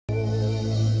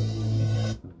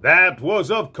That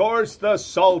was, of course, the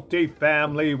Salty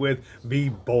Family with Be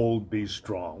Bold, Be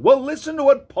Strong. Well, listen to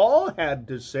what Paul had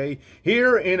to say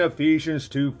here in Ephesians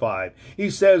 2:5. He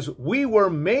says, we were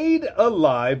made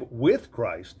alive with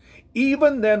Christ.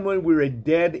 Even then when we were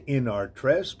dead in our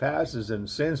trespasses and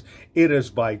sins, it is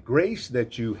by grace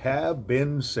that you have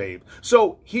been saved.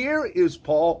 So here is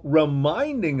Paul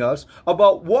reminding us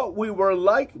about what we were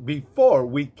like before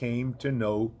we came to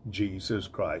know Jesus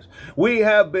Christ. We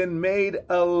have been made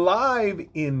alive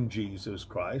in Jesus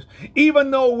Christ, even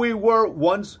though we were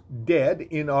once dead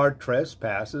in our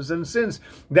trespasses and sins.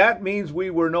 That means we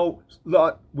were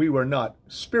not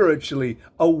spiritually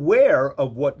aware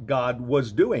of what God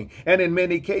was doing. And in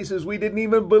many cases, we didn't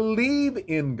even believe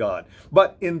in God.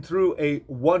 But through a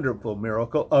wonderful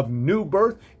miracle of new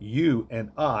birth, you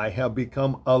and I have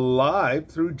become alive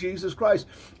through Jesus Christ.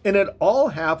 And it all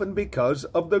happened because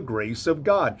of the grace of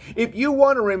God. If you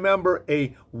want to remember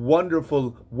a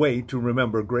wonderful way to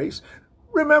remember grace,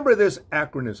 remember this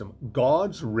acronym,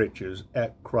 God's riches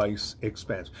at Christ's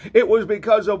expense. It was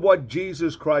because of what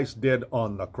Jesus Christ did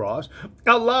on the cross,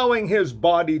 allowing his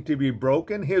body to be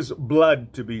broken, his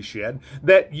blood to be shed,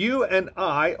 that you and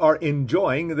I are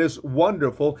enjoying this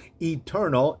wonderful,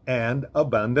 eternal, and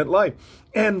abundant life.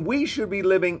 And we should be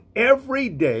living every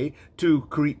day to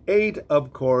create,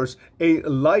 of course, a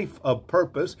life of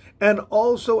purpose and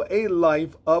also a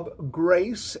life of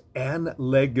grace and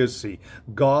legacy.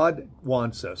 God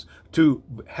wants us to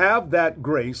have that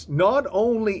grace not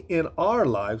only in our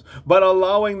lives, but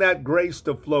allowing that grace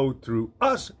to flow through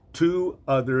us to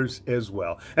others as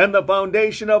well. And the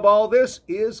foundation of all this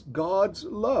is God's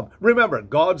love. Remember,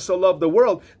 God so loved the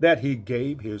world that he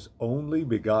gave his only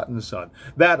begotten Son,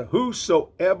 that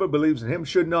whosoever believes in him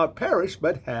should not perish,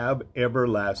 but have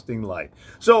everlasting life.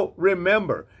 So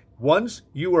remember, once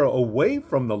you were away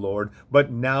from the Lord, but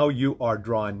now you are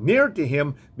drawn near to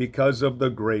him because of the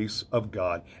grace of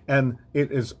God. And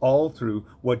it is all through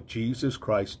what Jesus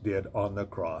Christ did on the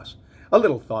cross. A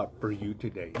little thought for you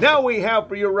today. Now we have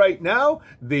for you right now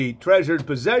the treasured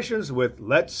possessions with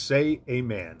Let's Say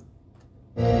Amen.